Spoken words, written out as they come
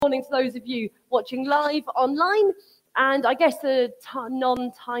Morning to those of you watching live online, and I guess a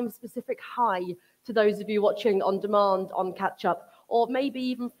non-time specific hi to those of you watching on demand, on catch-up, or maybe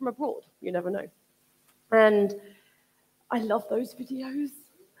even from abroad. You never know. And I love those videos.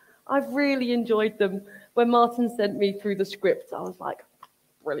 I've really enjoyed them. When Martin sent me through the script, I was like,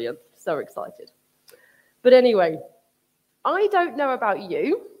 brilliant, so excited. But anyway, I don't know about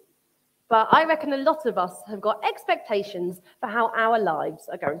you, but I reckon a lot of us have got expectations for how our lives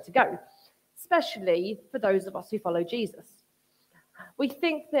are going to go, especially for those of us who follow Jesus. We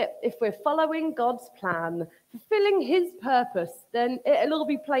think that if we're following God's plan, fulfilling his purpose, then it'll all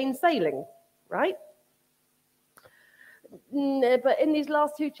be plain sailing, right? But in these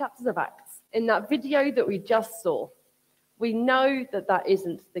last two chapters of Acts, in that video that we just saw, we know that that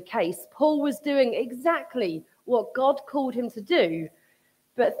isn't the case. Paul was doing exactly what God called him to do,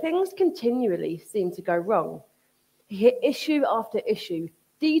 but things continually seem to go wrong. He hit issue after issue,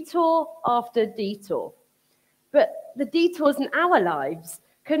 detour after detour. But the detours in our lives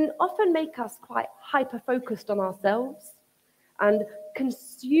can often make us quite hyper-focused on ourselves and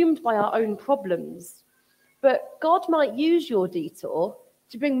consumed by our own problems. But God might use your detour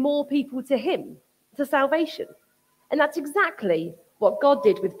to bring more people to him, to salvation. And that's exactly what God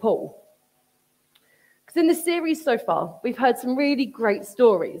did with Paul. Because in this series so far, we've heard some really great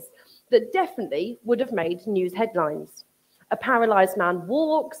stories that definitely would have made news headlines. A paralyzed man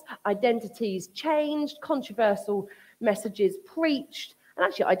walks, identities changed, controversial messages preached, and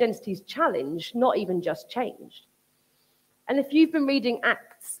actually identities challenged, not even just changed. And if you've been reading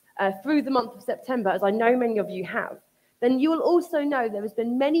Acts through the month of September, as I know many of you have, then you will also know there has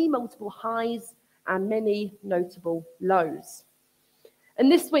been many multiple highs and many notable lows. And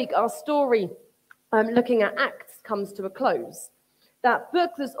this week, our story looking at Acts comes to a close. That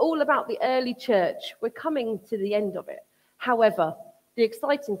book that's all about the early church, we're coming to the end of it. However, the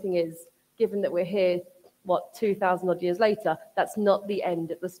exciting thing is, given that we're here, 2,000 odd years later, that's not the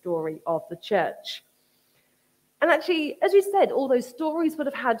end of the story of the church. And actually, as we said, all those stories would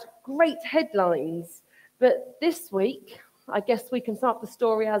have had great headlines. But this week, I guess we can sum up the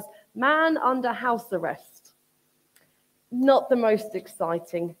story as man under house arrest. Not the most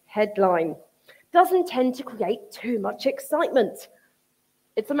exciting headline. Doesn't tend to create too much excitement.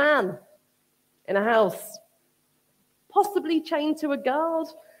 It's a man in a house, possibly chained to a guard,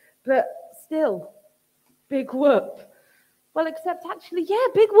 but still, big whoop. Well, except actually,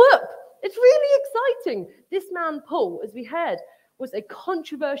 big whoop. It's really exciting. This man, Paul, as we heard, was a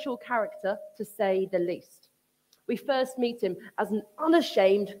controversial character, to say the least. We first meet him as an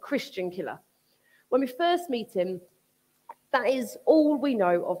unashamed Christian killer. When we first meet him, that is all we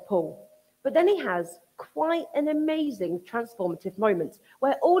know of Paul. But then he has quite an amazing transformative moment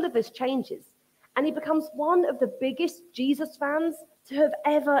where all of this changes and he becomes one of the biggest Jesus fans to have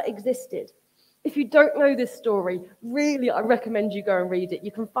ever existed. If you don't know this story, really, I recommend you go and read it.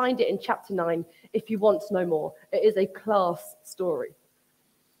 You can find it in chapter 9 if you want to know more. It is a class story.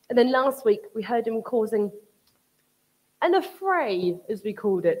 And then last week, we heard him causing an affray, as we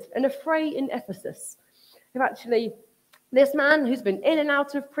called it, an affray in Ephesus. Actually, this man who's been in and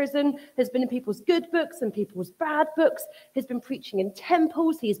out of prison, has been in people's good books and people's bad books, has been preaching in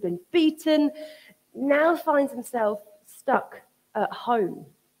temples, he's been beaten, now finds himself stuck at home.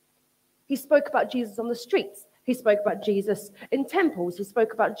 He spoke about Jesus on the streets. He spoke about Jesus in temples. He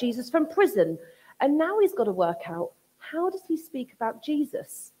spoke about Jesus from prison. And now he's got to work out, how does he speak about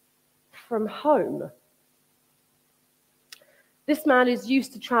Jesus from home? This man is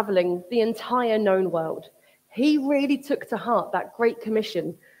used to traveling the entire known world. He really took to heart that great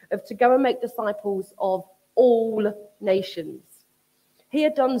commission of to go and make disciples of all nations. He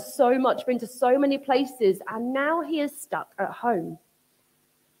had done so much, been to so many places, and now he is stuck at home.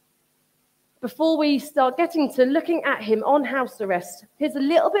 Before we start getting to looking at him on house arrest, here's a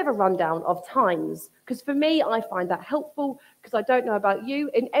little bit of a rundown of times. Because for me, I find that helpful, because I don't know about you.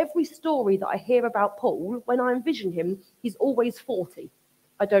 In every story that I hear about Paul, when I envision him, he's always 40.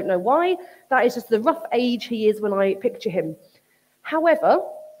 I don't know why. That is just the rough age he is when I picture him. However,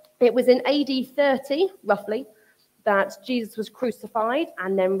 it was in AD 30, roughly, that Jesus was crucified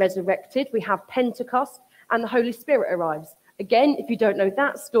and then resurrected. We have Pentecost and the Holy Spirit arrives. Again, if you don't know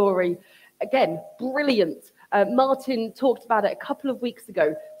that story, again, brilliant. Martin talked about it a couple of weeks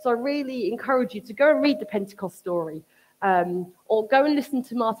ago. So I really encourage you to go and read the Pentecost story or go and listen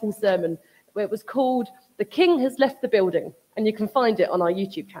to Martin's sermon where it was called The King Has Left the Building. And you can find it on our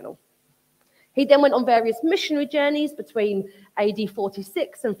YouTube channel. He then went on various missionary journeys between AD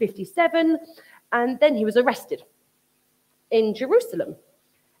 46 and 57. And then he was arrested in Jerusalem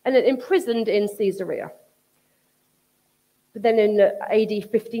and then imprisoned in Caesarea. But then in AD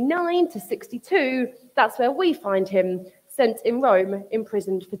 59 to 62, that's where we find him sent in Rome,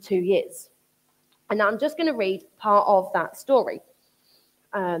 imprisoned for 2 years. And now I'm just going to read part of that story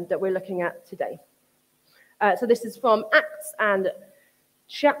that we're looking at today. So this is from Acts and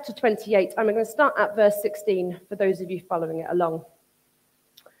chapter 28. I'm going to start at verse 16 for those of you following it along.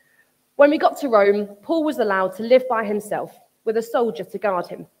 When we got to Rome, Paul was allowed to live by himself with a soldier to guard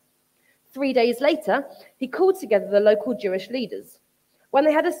him. 3 days later, he called together the local Jewish leaders. When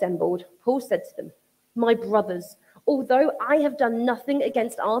they had assembled, Paul said to them, "My brothers, although I have done nothing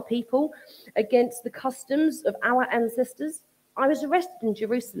against our people, against the customs of our ancestors, I was arrested in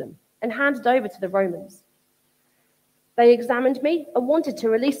Jerusalem and handed over to the Romans. They examined me and wanted to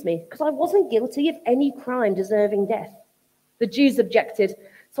release me because I wasn't guilty of any crime deserving death. The Jews objected,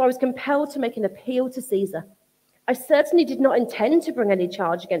 so I was compelled to make an appeal to Caesar. I certainly did not intend to bring any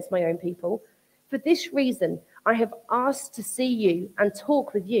charge against my own people. For this reason, I have asked to see you and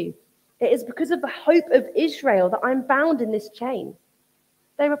talk with you. It is because of the hope of Israel that I'm bound in this chain."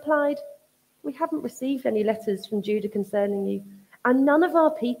 They replied, "We haven't received any letters from Judah concerning you, and none of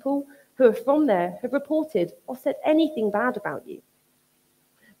our people who are from there have reported or said anything bad about you.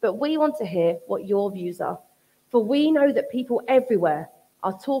 But we want to hear what your views are, for we know that people everywhere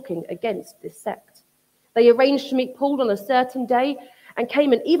are talking against this sect." They arranged to meet Paul on a certain day and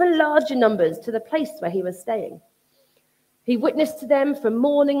came in even larger numbers to the place where he was staying. He witnessed to them from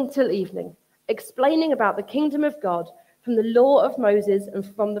morning till evening, explaining about the kingdom of God from the law of Moses and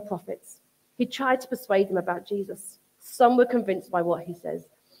from the prophets. He tried to persuade them about Jesus. Some were convinced by what he says,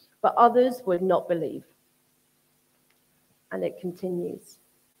 but others would not believe. And it continues.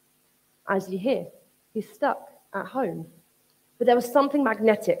 As you hear, he's stuck at home. But there was something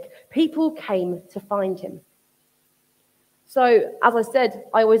magnetic. People came to find him. So, as I said,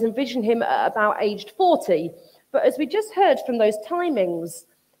 I always envision him at about aged 40. But as we just heard from those timings,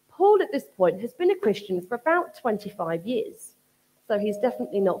 Paul at this point has been a Christian for about 25 years. So he's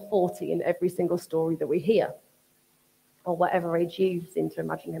definitely not 40 in every single story that we hear, or whatever age you seem to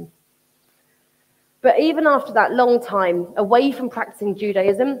imagine him. But even after that long time away from practicing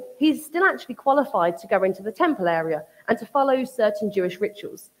Judaism, he's still actually qualified to go into the temple area and to follow certain Jewish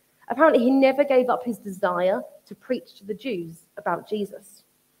rituals. Apparently, he never gave up his desire to preach to the Jews about Jesus.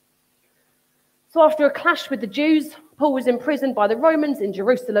 So after a clash with the Jews, Paul was imprisoned by the Romans in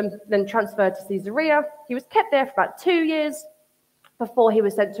Jerusalem, then transferred to Caesarea. He was kept there for about 2 years before he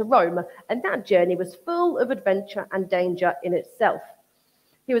was sent to Rome, and that journey was full of adventure and danger in itself.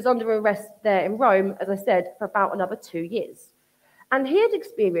 He was under arrest there in Rome, as I said, for about another 2 years. And he had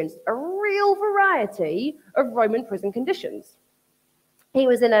experienced a real variety of Roman prison conditions. He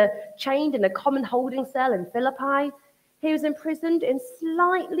was chained in a common holding cell in Philippi. He was imprisoned in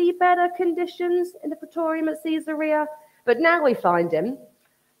slightly better conditions in the Praetorium at Caesarea. But now we find him,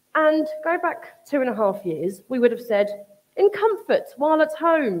 and go back 2.5 years, we would have said, in comfort while at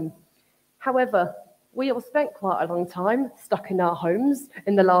home. However, we all spent quite a long time stuck in our homes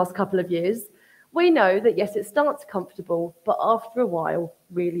in the last couple of years. We know that, yes, it starts comfortable, but after a while,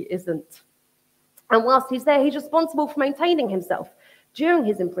 really isn't. And whilst he's there, he's responsible for maintaining himself during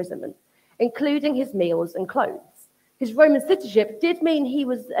his imprisonment, including his meals and clothes. His Roman citizenship did mean he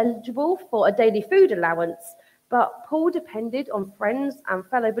was eligible for a daily food allowance, but Paul depended on friends and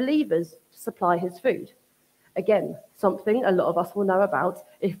fellow believers to supply his food. Again, something a lot of us will know about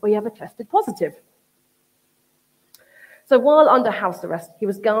if we ever tested positive. So while under house arrest, he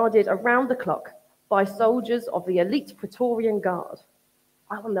was guarded around the clock by soldiers of the elite Praetorian Guard.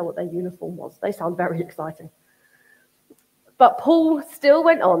 I don't know what their uniform was. They sound very exciting. But Paul still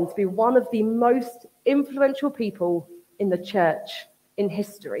went on to be one of the most influential people in the church in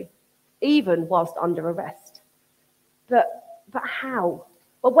history, even whilst under arrest. But how?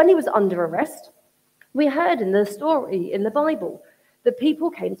 Well, when he was under arrest, we heard in the story in the Bible that people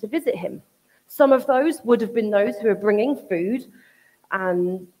came to visit him. Some of those would have been those who were bringing food,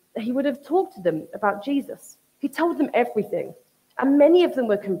 and he would have talked to them about Jesus. He told them everything, and many of them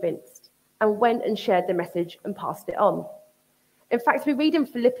were convinced and went and shared the message and passed it on. In fact, we read in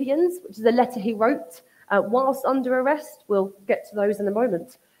Philippians, which is a letter he wrote whilst under arrest. We'll get to those in a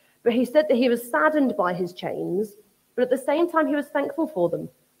moment. But he said that he was saddened by his chains, but at the same time he was thankful for them,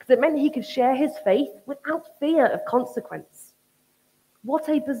 because it meant he could share his faith without fear of consequence. What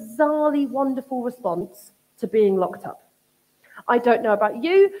a bizarrely wonderful response to being locked up. I don't know about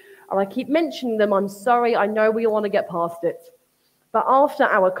you, and I keep mentioning them. I'm sorry, I know we want to get past it. But after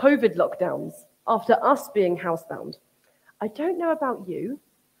our COVID lockdowns, after us being housebound, I don't know about you,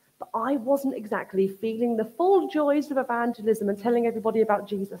 but I wasn't exactly feeling the full joys of evangelism and telling everybody about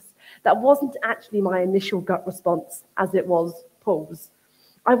Jesus. That wasn't actually my initial gut response, as it was Paul's.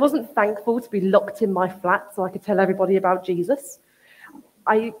 I wasn't thankful to be locked in my flat so I could tell everybody about Jesus.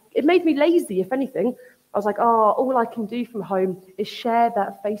 It made me lazy, if anything. I was like, all I can do from home is share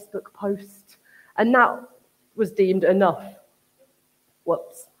that Facebook post. And that was deemed enough.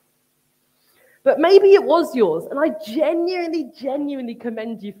 Whoops. But maybe it was yours, and I genuinely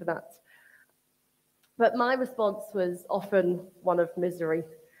commend you for that. But my response was often one of misery,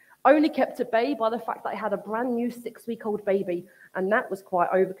 only kept at bay by the fact that I had a brand new 6-week-old baby, and that was quite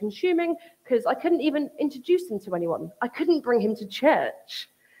over-consuming because I couldn't even introduce him to anyone. I couldn't bring him to church.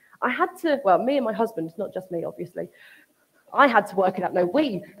 I had to, me and my husband, not just me, obviously, I had to work it out. No,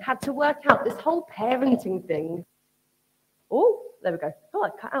 we had to work out this whole parenting thing. Oh, there we go. Oh, I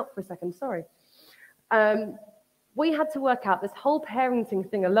cut out for a second, sorry. We had to work out this whole parenting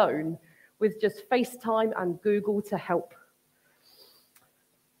thing alone with just FaceTime and Google to help.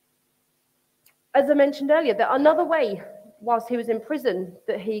 As I mentioned earlier, that another way, whilst he was in prison,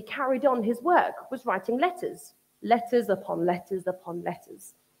 that he carried on his work was writing letters. Letters upon letters upon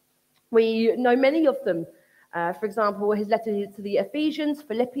letters. We know many of them. For example, his letter to the Ephesians,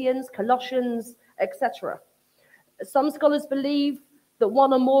 Philippians, Colossians, etc. Some scholars believe that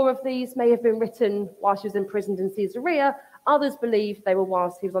one or more of these may have been written whilst he was imprisoned in Caesarea. Others believe they were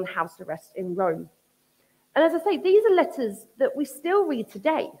whilst he was on house arrest in Rome. And as I say, these are letters that we still read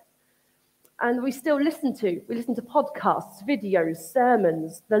today. And we still listen to. We listen to podcasts, videos,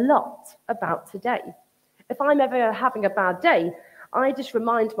 sermons, the lot about today. If I'm ever having a bad day, I just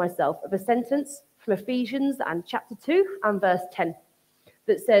remind myself of a sentence from Ephesians and chapter 2 and verse 10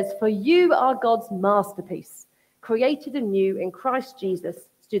 that says, "For you are God's masterpiece, created anew in Christ Jesus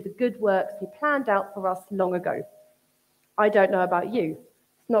to do the good works he planned out for us long ago." I don't know about you.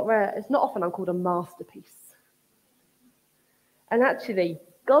 It's not rare. It's not often I'm called a masterpiece. And actually,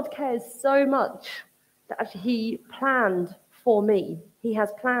 God cares so much that actually he planned for me. He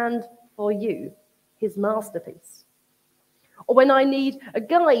has planned for you his masterpiece. Or when I need a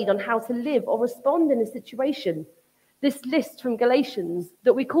guide on how to live or respond in a situation, this list from Galatians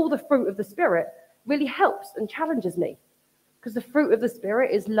that we call the fruit of the Spirit really helps and challenges me. Because the fruit of the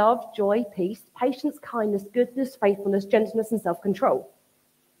Spirit is love, joy, peace, patience, kindness, goodness, faithfulness, gentleness, and self-control.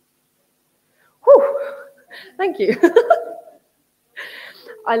 Whew, thank you.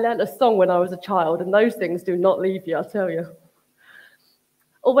 I learned a song when I was a child, and those things do not leave you, I'll tell you.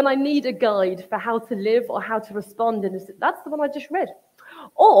 Or when I need a guide for how to live or how to respond, that's the one I just read.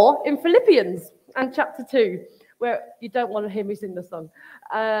 Or in Philippians and chapter 2, where you don't want to hear me sing the song.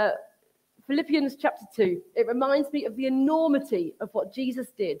 Philippians chapter 2, it reminds me of the enormity of what Jesus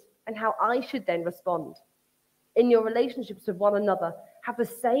did and how I should then respond. In your relationships with one another, have the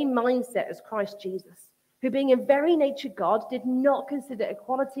same mindset as Christ Jesus, who being in very nature God, did not consider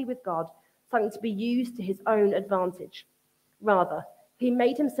equality with God something to be used to his own advantage. Rather, he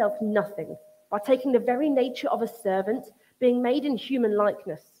made himself nothing by taking the very nature of a servant, being made in human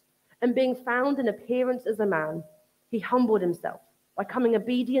likeness, and being found in appearance as a man. He humbled himself by becoming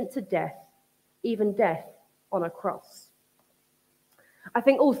obedient to death, even death on a cross. I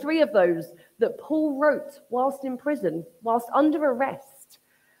think all three of those that Paul wrote whilst in prison, whilst under arrest,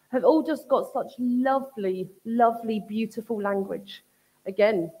 have all just got such lovely, beautiful language.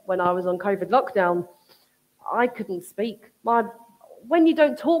 Again, when I was on COVID lockdown, I couldn't speak. When you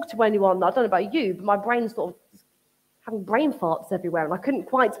don't talk to anyone, I don't know about you, but my brain's sort of having brain farts everywhere, and I couldn't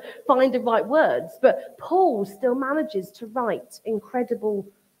quite find the right words. But Paul still manages to write incredible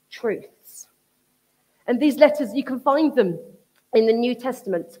truths. And these letters, you can find them in the New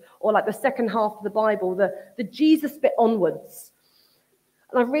Testament, or like the second half of the Bible, the Jesus bit onwards.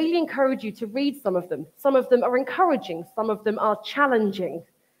 And I really encourage you to read some of them. Some of them are encouraging, some of them are challenging.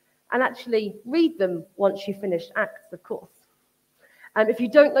 And actually read them once you finish Acts, of course. And if you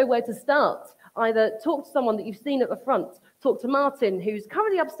don't know where to start, either talk to someone that you've seen at the front, talk to Martin, who's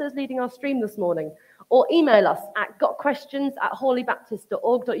currently upstairs leading our stream this morning, or email us at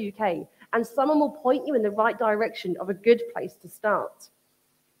gotquestions@hawleybaptist.org.uk, and someone will point you in the right direction of a good place to start.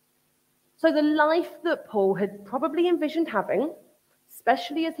 So the life that Paul had probably envisioned having,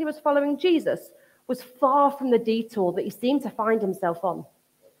 especially as he was following Jesus, was far from the detour that he seemed to find himself on.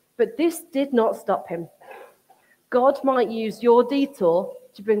 But this did not stop him. God might use your detour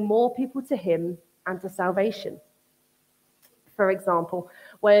to bring more people to him and to salvation. For example,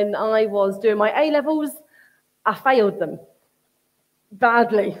 when I was doing my A-levels, I failed them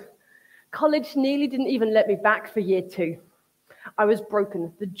badly. College nearly didn't even let me back for year 2. I was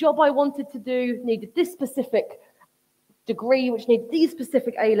broken. The job I wanted to do needed this specific degree which needed these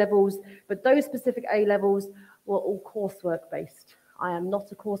specific A levels, but those specific A levels were all coursework based. I am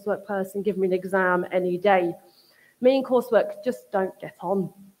not a coursework person. Give me an exam any day. Me and coursework just don't get on.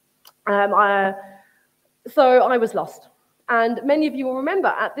 So I was lost. And many of you will remember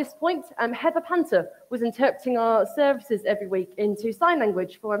at this point, Heather Panter was interpreting our services every week into sign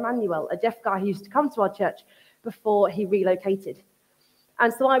language for Emmanuel, a deaf guy who used to come to our church before he relocated.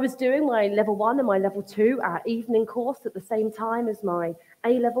 And so I was doing my level 1 and my level 2 evening course at the same time as my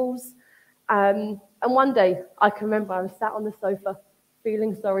A levels. And one day I can remember I was sat on the sofa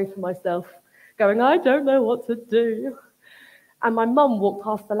feeling sorry for myself, going, I don't know what to do. And my mum walked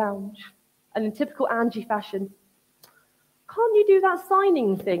past the lounge, and in typical Angie fashion, can't you do that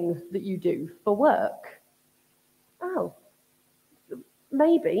signing thing that you do for work? Oh,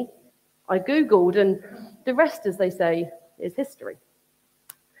 maybe. I Googled, and the rest, as they say, is history.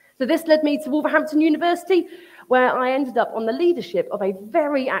 So this led me to Wolverhampton University, where I ended up on the leadership of a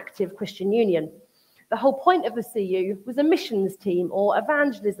very active Christian union. The whole point of the CU was a missions team or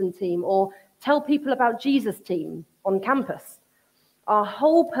evangelism team or tell people about Jesus team on campus. Our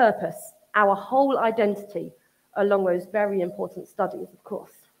whole purpose, our whole identity, along those very important studies, of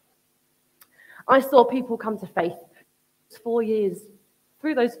course. I saw people come to faith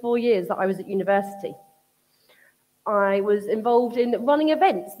through those 4 years that I was at university. I was involved in running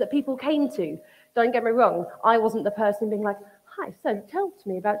events that people came to. Don't get me wrong, I wasn't the person being like, hi, so tell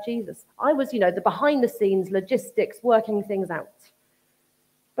me about Jesus. I was, the behind the scenes logistics, working things out.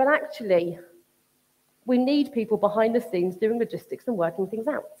 But actually, we need people behind the scenes doing logistics and working things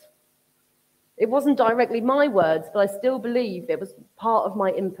out. It wasn't directly my words, but I still believe it was part of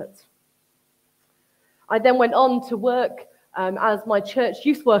my input. I then went on to work as my church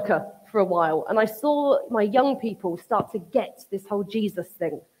youth worker for a while, and I saw my young people start to get this whole Jesus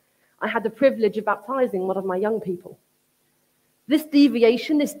thing. I had the privilege of baptizing one of my young people. This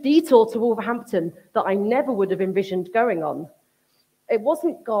deviation, this detour to Wolverhampton that I never would have envisioned going on, it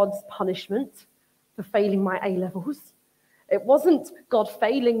wasn't God's punishment for failing my A levels. It wasn't God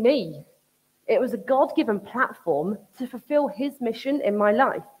failing me. It was a God-given platform to fulfill his mission in my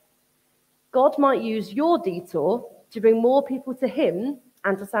life. God might use your detour to bring more people to him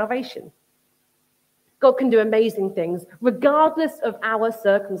and to salvation. God can do amazing things regardless of our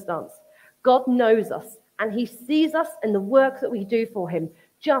circumstance. God knows us and he sees us in the work that we do for him,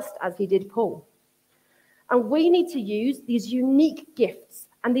 just as he did Paul. And we need to use these unique gifts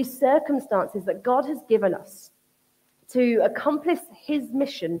and these circumstances that God has given us to accomplish his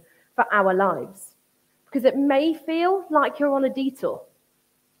mission for our lives. Because it may feel like you're on a detour,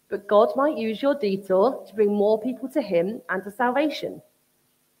 but God might use your detour to bring more people to him and to salvation.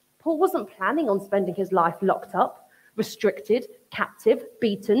 Paul wasn't planning on spending his life locked up, restricted, captive,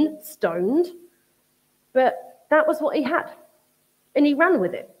 beaten, stoned, but that was what he had, and he ran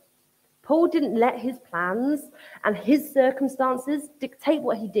with it. Paul didn't let his plans and his circumstances dictate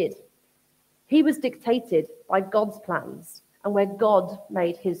what he did. He was dictated by God's plans and where God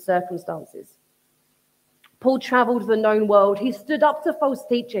made his circumstances. Paul traveled the known world. He stood up to false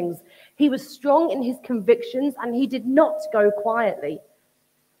teachings. He was strong in his convictions, and he did not go quietly.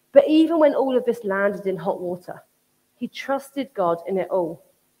 But even when all of this landed in hot water, he trusted God in it all.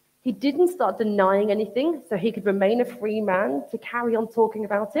 He didn't start denying anything so he could remain a free man to carry on talking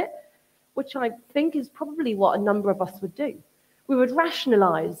about it, which I think is probably what a number of us would do. We would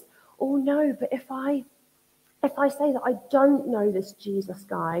rationalize, oh no, but if I say that I don't know this Jesus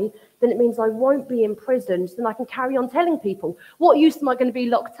guy, then it means I won't be imprisoned, then I can carry on telling people. What use am I going to be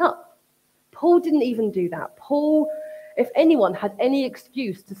locked up? Paul didn't even do that. Paul, if anyone had any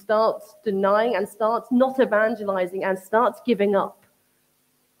excuse to start denying and start not evangelizing and start giving up,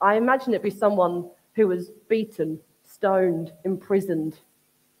 I imagine it'd be someone who was beaten, stoned, imprisoned.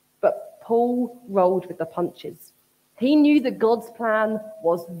 But Paul rolled with the punches. He knew that God's plan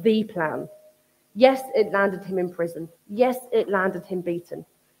was the plan. Yes, it landed him in prison. Yes, it landed him beaten.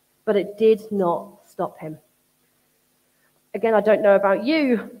 But it did not stop him. Again, I don't know about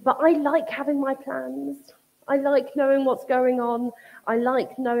you, but I like having my plans. I like knowing what's going on. I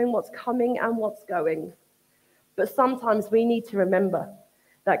like knowing what's coming and what's going. But sometimes we need to remember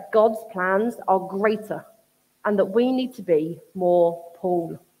that God's plans are greater and that we need to be more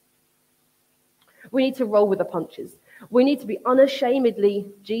Paul. We need to roll with the punches. We need to be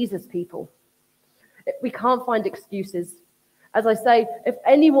unashamedly Jesus people. We can't find excuses. As I say, if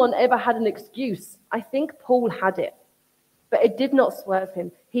anyone ever had an excuse, I think Paul had it. But it did not swerve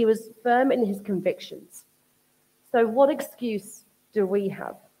him. He was firm in his convictions. So what excuse do we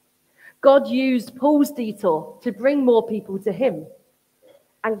have? God used Paul's detour to bring more people to him.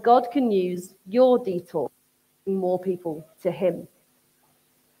 And God can use your detour more people to him.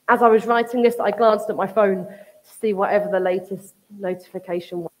 As I was writing this, I glanced at my phone to see whatever the latest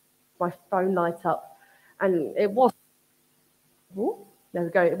notification was. My phone light up, and it was, oh, there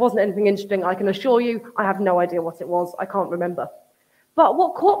we go. It wasn't anything interesting. I can assure you, I have no idea what it was. I can't remember. But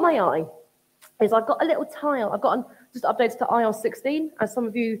what caught my eye is I've got a little tile. I've got just updated to iOS 16, as some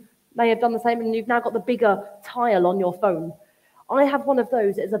of you may have done the same, and you've now got the bigger tile on your phone. I have one of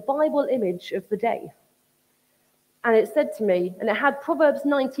those. It's a Bible image of the day. And it said to me, and it had Proverbs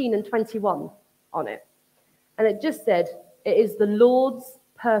 19 and 21 on it. And it just said, it is the Lord's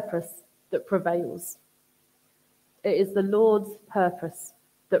purpose that prevails. It is the Lord's purpose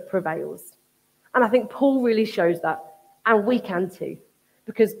that prevails. And I think Paul really shows that, and we can too,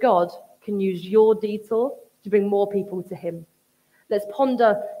 because God can use your detour to bring more people to him. Let's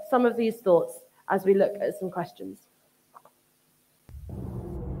ponder some of these thoughts as we look at some questions.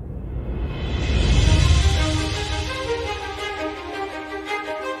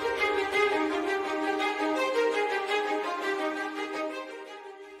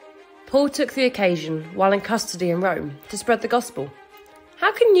 Paul took the occasion, while in custody in Rome, to spread the gospel.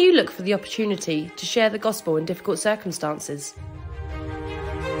 How can you look for the opportunity to share the gospel in difficult circumstances?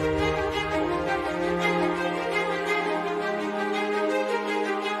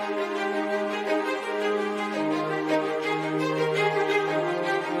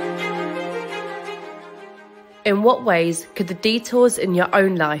 In what ways could the detours in your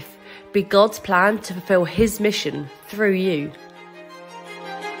own life be God's plan to fulfill his mission through you?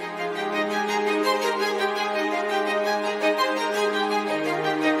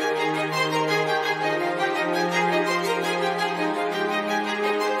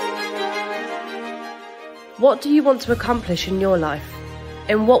 What do you want to accomplish in your life?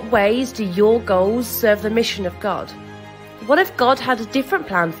 In what ways do your goals serve the mission of God? What if God had a different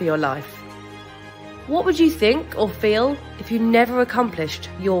plan for your life? What would you think or feel if you never accomplished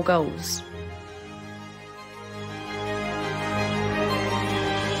your goals?